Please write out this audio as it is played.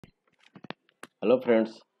Hello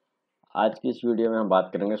friends. आज की इस वीडियो में हम बात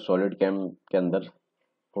करेंगे सॉलिड कैम के अंदर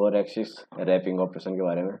 4 एक्सिस रैपिंग ऑपरेशन के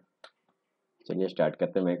बारे में। चलिए स्टार्ट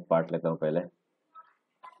करते हैं। मैं एक पार्ट लेता हूँ पहले।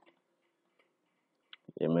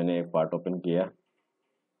 ये मैंने एक पार्ट ओपन किया।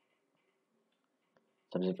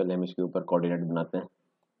 सबसे पहले हम इसके ऊपर कोऑर्डिनेट बनाते हैं।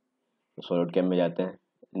 तो सॉलिड कैम में जाते हैं,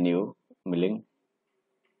 न्यू, मिलिंग,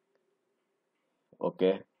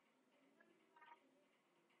 ओके।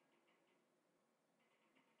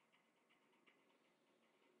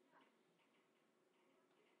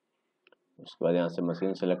 उसके बाद यहाँ से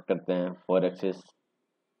मशीन सेलेक्ट करते हैं, 4 axis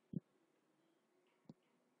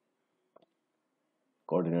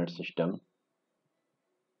coordinate system,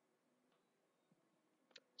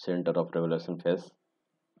 centre of revolution face,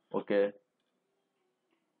 okay.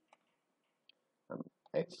 हम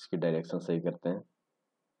एक्सिस की डायरेक्शन सही करते हैं।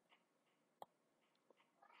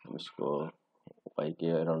 हम इसको वाई के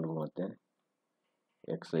अराउंड घुमाते हैं।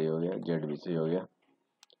 एक्स सही हो गया, जेड भी सही हो गया।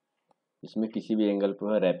 इसमें किसी भी एंगल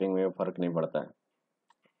पर रैपिंग में फ़र्क नहीं पड़ता है।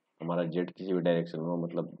 हमारा जेड किसी भी डायरेक्शन में हो,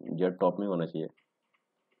 मतलब जेड टॉप में होना चाहिए,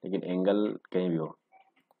 लेकिन एंगल कहीं भी हो।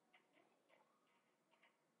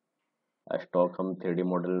 स्टॉक हम 3D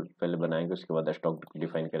मॉडल पहले बनाएंगे, उसके बाद स्टॉक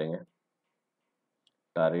डिफाइन करेंगे।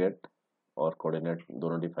 टारगेट और कोऑर्डिनेट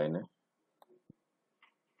दोनों डिफाइन है।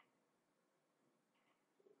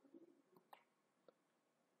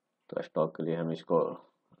 तो स्टॉक के लिए हम इसको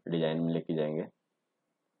डिजाइन में लेके जाएंगे।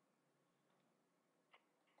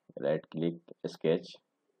 Right click, sketch.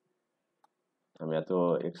 हम या तो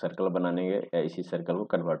एक सर्कल बनाएंगे या इसी सर्कल को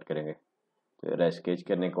कन्वर्ट करेंगे। तो स्केच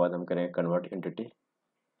करने के बाद हम करेंगे कन्वर्ट एंटिटी।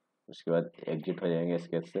 उसके बाद एग्जिट हो जाएंगे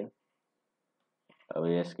स्केच से। अब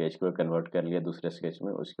ये स्केच को कन्वर्ट कर लिया दूसरे स्केच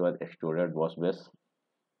में। उसके बाद एक्सट्रूडेड बॉस बेस,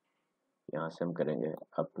 यहाँ से हम करेंगे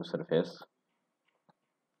अप टू सरफेस,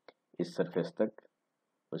 इस सरफेस तक।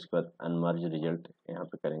 उसके बाद अनमर्ज रिजल्ट यहाँ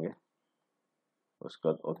पे करेंगे। उसके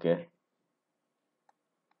बाद ओके।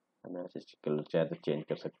 हम यहाँ से कलर चाहे तो चेंज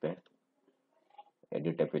कर सकते हैं।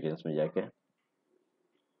 एडिट अपीयरेंस में जाके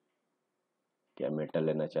क्या मेटल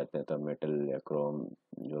लेना चाहते हैं तो मेटल या क्रोम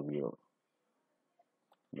जो भी हो,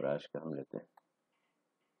 ब्रश का हम लेते हैं।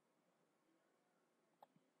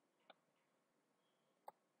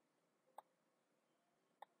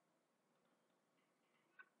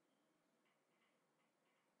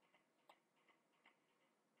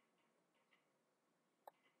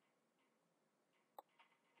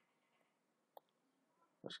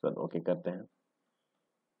 उसके बाद ओके करते हैं।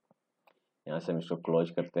 यहाँ से हम इसको क्लोज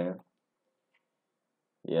करते हैं,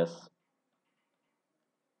 यस।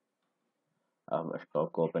 अब हम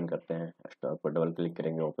स्टॉक को ओपन करते हैं। स्टॉक पर डबल क्लिक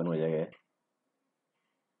करेंगे, ओपन हो जाएगा।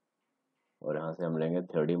 और यहाँ से हम लेंगे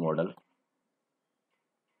 3D मॉडल।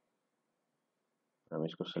 हम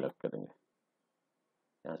इसको सिलेक्ट करेंगे।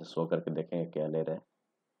 यहाँ से शो करके देखेंगे क्या ले रहे हैं।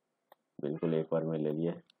 बिल्कुल एक बार में ले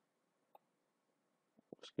लिए।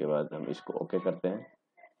 उसके बाद हम इसको ओके करते हैं।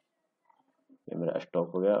 ये मेरा स्टॉक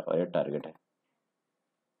हो गया और ये टारगेट है।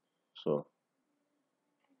 So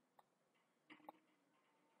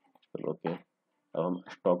okay. अब हम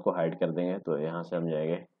स्टॉक को हाइड कर देंगे। तो यहाँ से हम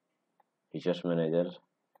जाएंगे फीचर्स मैनेजर,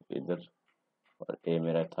 इधर, और ये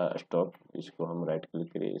मेरा था स्टॉक। इसको हम राइट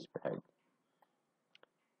क्लिक करिए, इस पर हाइड।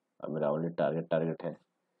 अब मेरा ओनली टारगेट है।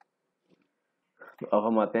 तो अब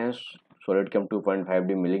हम आते हैं सॉलिडकैम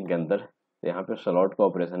 2.5D मिलिंग के अंदर। तो यहाँ पे स्लॉट का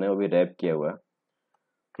ऑपरेशन है, वो भी रैप किया हुआ है।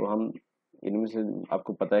 तो हम इनमें से,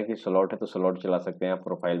 आपको पता है कि स्लॉट है तो स्लॉट चला सकते हैं,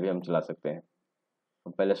 प्रोफाइल भी हम चला सकते हैं।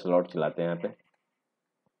 हम पहले स्लॉट चलाते हैं। यहाँ पे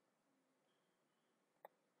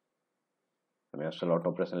हम यहाँ स्लॉट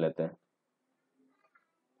ऑपरेशन लेते हैं।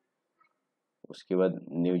 उसके बाद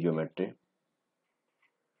न्यू ज्योमेट्री।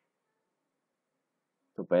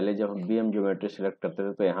 तो पहले जब हम भी हम ज्योमेट्री सेलेक्ट करते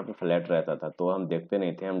थे तो यहाँ पे फ्लैट रहता था, तो हम देखते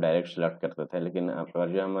नहीं थे, हम डायरेक्ट सेलेक्ट करते थे। लेकिन अगर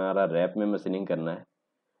जो हमारा रैप में मशीनिंग करना है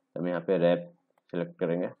तो हम यहाँ पे रैप सेलेक्ट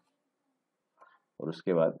करेंगे और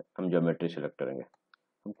उसके बाद हम ज्योमेट्री सेलेक्ट करेंगे।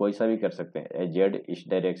 हम कोई सा भी कर सकते हैं। जेड इस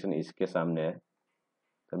डायरेक्शन इसके सामने है,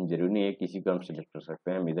 तो हम जरूरी नहीं है किसी को हम सिलेक्ट कर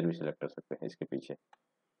सकते हैं। हम इधर भी सिलेक्ट कर सकते हैं, इसके पीछे।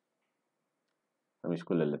 हम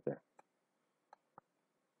इसको ले लेते हैं,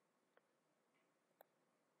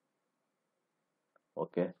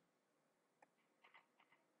 ओके।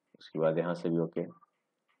 उसके बाद यहाँ से भी okay.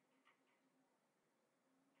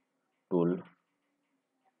 Tool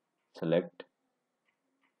select,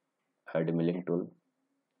 head milling tool,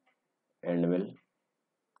 and mill,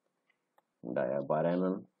 dia 12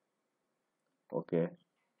 mm, okay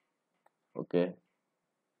okay.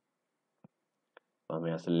 हम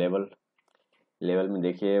यहाँ से लेवल में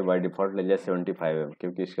देखिए बाय डिफॉल्ट ले जाए 75 mm,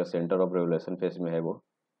 क्योंकि इसका सेंटर ऑफ रेवोल्यूशन फेस में है वो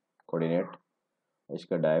कोऑर्डिनेट।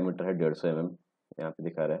 इसका डायमीटर है 150 mm, यहाँ पे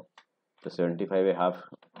दिखा रहा है। तो 75 हाफ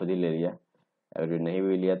खुद ही ले लिया। अगर ये नहीं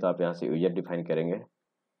भी लिया तो आप यहाँ से यूजर डिफाइन करेंगे,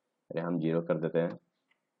 अरे हम 0 कर देते हैं।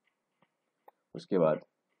 उसके बाद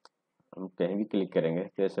हम कहीं भी क्लिक करेंगे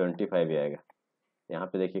तो 75 ही आएगा। यहाँ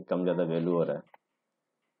पे देखिए कम ज़्यादा वैल्यू हो रहा है,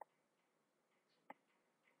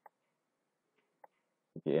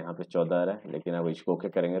 देखिए यहाँ पे 14 आ रहा है, लेकिन अब इसको ओके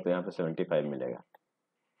करेंगे तो यहाँ पे 75 मिलेगा।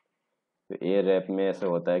 तो ये रैप में ऐसा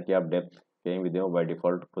होता है कि आप डेप्थ कहीं भी दें बाय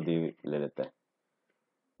डिफ़ॉल्ट खुद ही ले लेता है।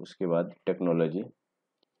 उसके बाद टेक्नोलॉजी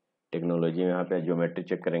में यहाँ पे ज्योमेट्री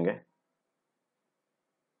चेक करेंगे,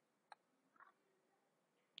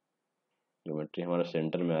 ज्योमेट्री हमारा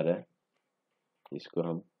सेंटर में आ रहा है, इसको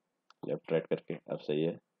हम लेफ्ट राइट करके अब सही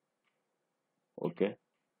है, ओके।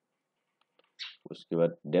 उसके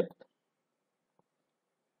बाद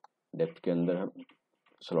डेप्थ के अंदर हम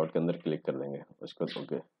स्लॉट के अंदर क्लिक कर देंगे, उसको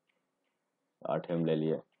ओके 8 हम ले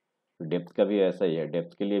लिया। तो डेप्थ का भी ऐसा ही है,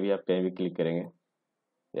 डेप्थ के लिए भी आप कहीं भी क्लिक करेंगे,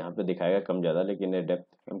 यहाँ पे दिखाएगा कम ज़्यादा, लेकिन ये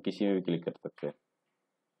डेप्थ हम किसी में भी क्लिक कर सकते हैं,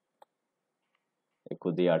 ये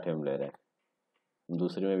खुद ही 8 ले रहा है।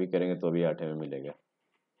 दूसरे में भी करेंगे तो भी 8 मिलेगा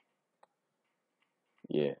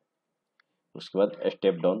ये। उसके बाद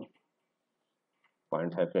स्टेप डाउन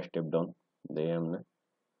 0.5 का स्टेप डाउन दिए हमने।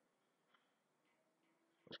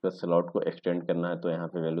 उसके बाद स्लॉट को एक्सटेंड करना है तो यहाँ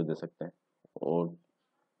पे वैल्यू दे सकते हैं और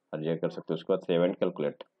हर जगह कर सकते हैं। उसके बाद सेव एंड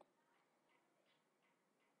कैलकुलेट,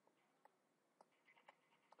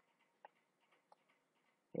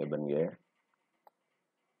 ये बन गया है।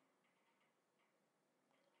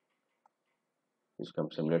 इसको हम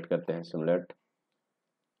सिमुलेट करते हैं, सिमुलेट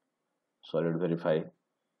सॉलिड वेरीफाई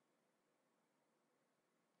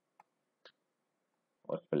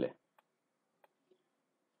और प्ले।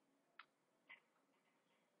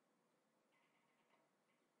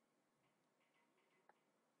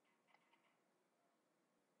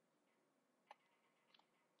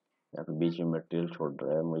 यहाँ पे बीच में मटेरियल छोड़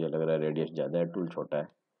रहा है, मुझे लग रहा है रेडियस ज़्यादा है, टूल छोटा है।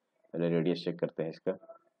 पहले रेडियस चेक करते हैं इसका,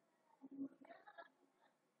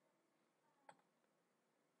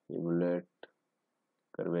 बुलेट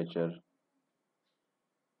कर्वेचर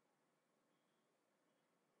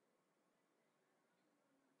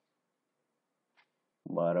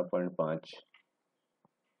 12.5,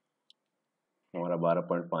 हमारा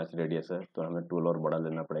 12.5 रेडियस है, तो हमें टूल और बड़ा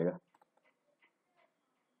लेना पड़ेगा।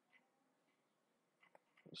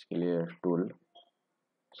 इसके लिए tool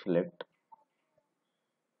select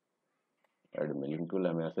add milling tool,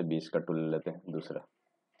 हम यहाँ से 20 का टूल ले लेते हैं दूसरा,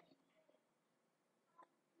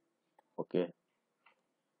 ओके।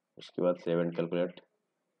 उसके बाद save and calculate,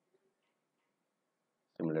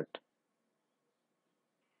 simulate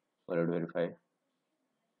solid verify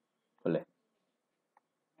play.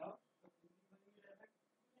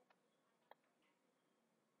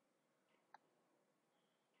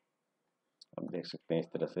 अब देख सकते हैं इस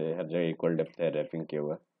तरह से हर जगह इक्वल डेप्थ है रैपिंग किया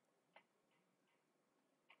हुआ।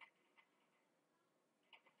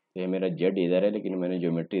 ये मेरा जेड इधर है, लेकिन मैंने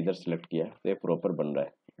ज्योमेट्री इधर सेलेक्ट किया तो ये प्रॉपर बन रहा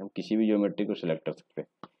है। हम किसी भी ज्योमेट्री को सिलेक्ट कर सकते हैं,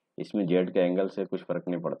 इसमें जेड का एंगल से कुछ फर्क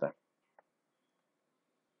नहीं पड़ता,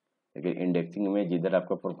 लेकिन इंडेक्सिंग में जिधर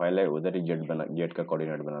आपका प्रोफाइल है उधर ही जेड का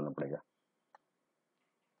कोऑर्डिनेट बनाना पड़ेगा।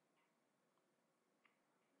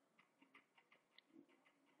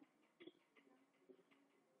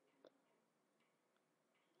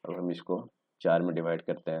 अब हम इसको 4 में डिवाइड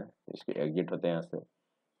करते हैं, इसके एग्जिट होते हैं यहाँ से,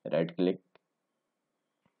 राइट क्लिक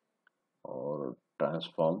और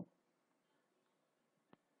transform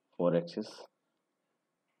 4 axis,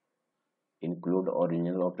 include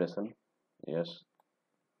original operation, yes,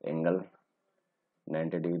 angle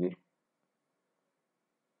 90 degree,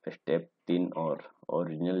 step 3 और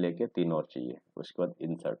ओरिजिनल लेके 3 और चाहिए। उसके बाद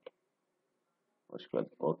इंसर्ट, उसके बाद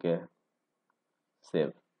ओके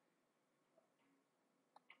सेव,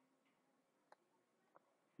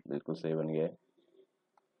 बिल्कुल सही बन गया है।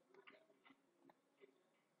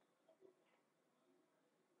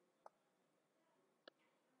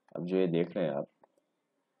 अब जो ये देख रहे हैं आप,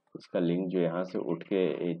 इसका लिंक जो यहाँ से उठ के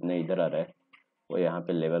इतने इधर आ रहा है वो यहाँ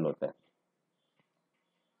पे लेवल होता है,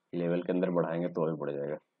 लेवल के अंदर बढ़ाएंगे तो भी बढ़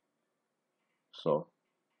जाएगा 100,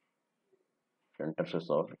 सेंटर से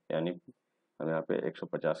 100, यानी हम यहाँ पे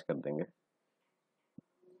 150 कर देंगे,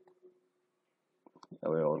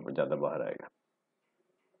 अब ये और ज़्यादा बाहर आएगा।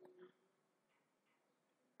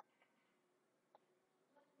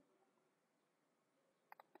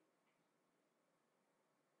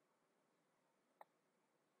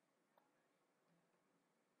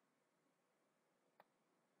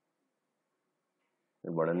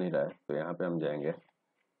 ये बढ़ नहीं रहा है, तो यहाँ पे हम जाएंगे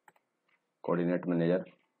कोऑर्डिनेट मैनेजर,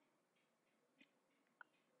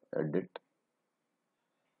 एडिट,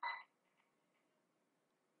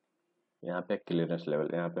 यहाँ पे क्लियरेंस लेवल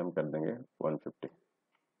यहाँ पे हम कर देंगे 150,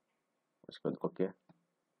 उसके बाद ओके।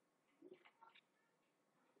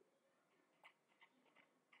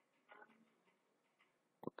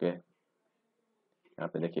 ओके, यहाँ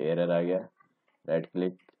पे देखिए एरर आ गया, राइट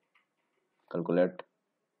क्लिक कैलकुलेट,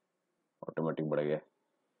 ऑटोमेटिक बढ़ गया।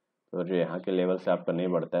 तो जो यहाँ के लेवल से आपका नहीं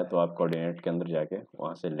बढ़ता है तो आप कोऑर्डिनेट के अंदर जाके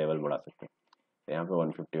वहाँ से लेवल बढ़ा सकते हैं। तो यहाँ पे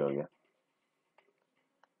 150 हो गया।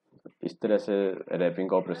 इस तरह से रैपिंग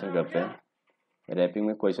का ऑपरेशन करते हैं। रैपिंग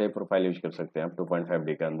में कोई सा भी प्रोफाइल यूज कर सकते हैं आप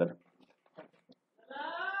 2.5D के अंदर।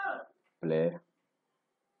 प्ले।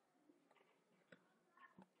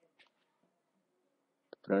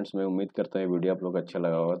 फ्रेंड्स, मैं उम्मीद करता हूँ वीडियो आप लोग को अच्छा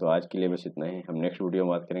लगा होगा। तो आज के लिए बस इतना ही। हम नेक्स्ट वीडियो में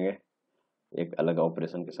बात करेंगे एक अलग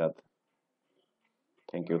ऑपरेशन के साथ।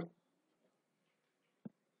 Thank you.